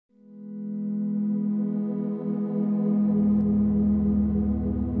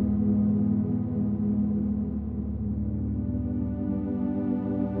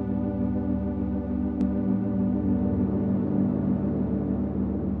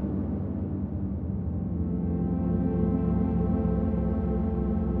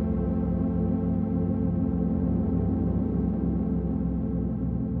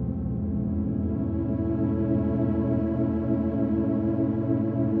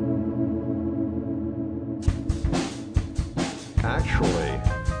Actually,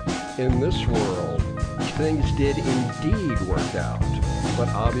 in this world, things did indeed work out, but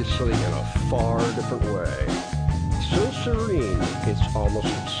obviously in a far different way. So serene, it's almost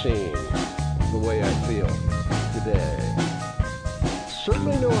obscene, the way I feel today.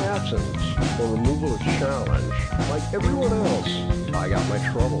 Certainly no absence or removal of challenge. Like everyone else, I got my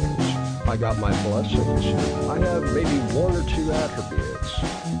troubles. I got my blessings. I have maybe one or two attributes.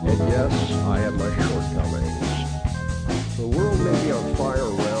 And yes, I have my shortcomings. The world may be on fire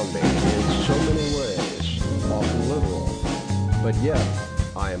around me in so many ways, often literal. But yet,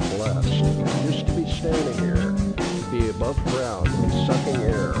 I am blessed just to be standing here, to be above ground and sucking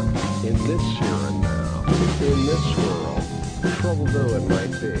air in this here and now, in this world, trouble though it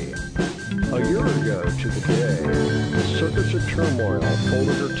might be. A year ago to the day, the circus of turmoil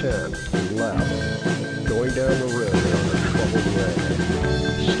folded her tent and left, going down the road on a troubled way.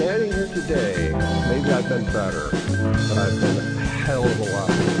 Standing here today, maybe I've been better, but I've been a hell of a lot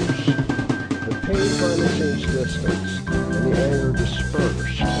worse. The pain finally seems distant, and the anger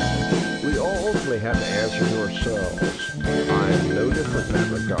dispersed. We all ultimately have to answer to ourselves. I am no different in that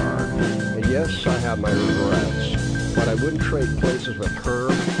regard, and yes, I have my regrets. But I wouldn't trade places with her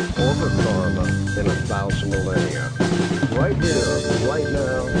or her karma in 1,000 millennia. Right here, right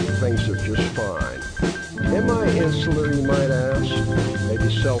now, things are just fine. Am I insular, you might ask? Maybe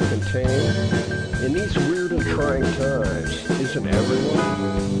self-contained? In these weird and trying times, isn't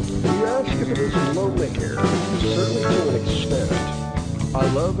everyone? You ask if it isn't lonely here, certainly to an extent. I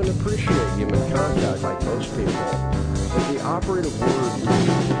love and appreciate human contact like most people, but the operative word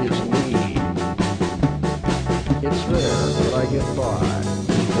is need. It's there, but I get by.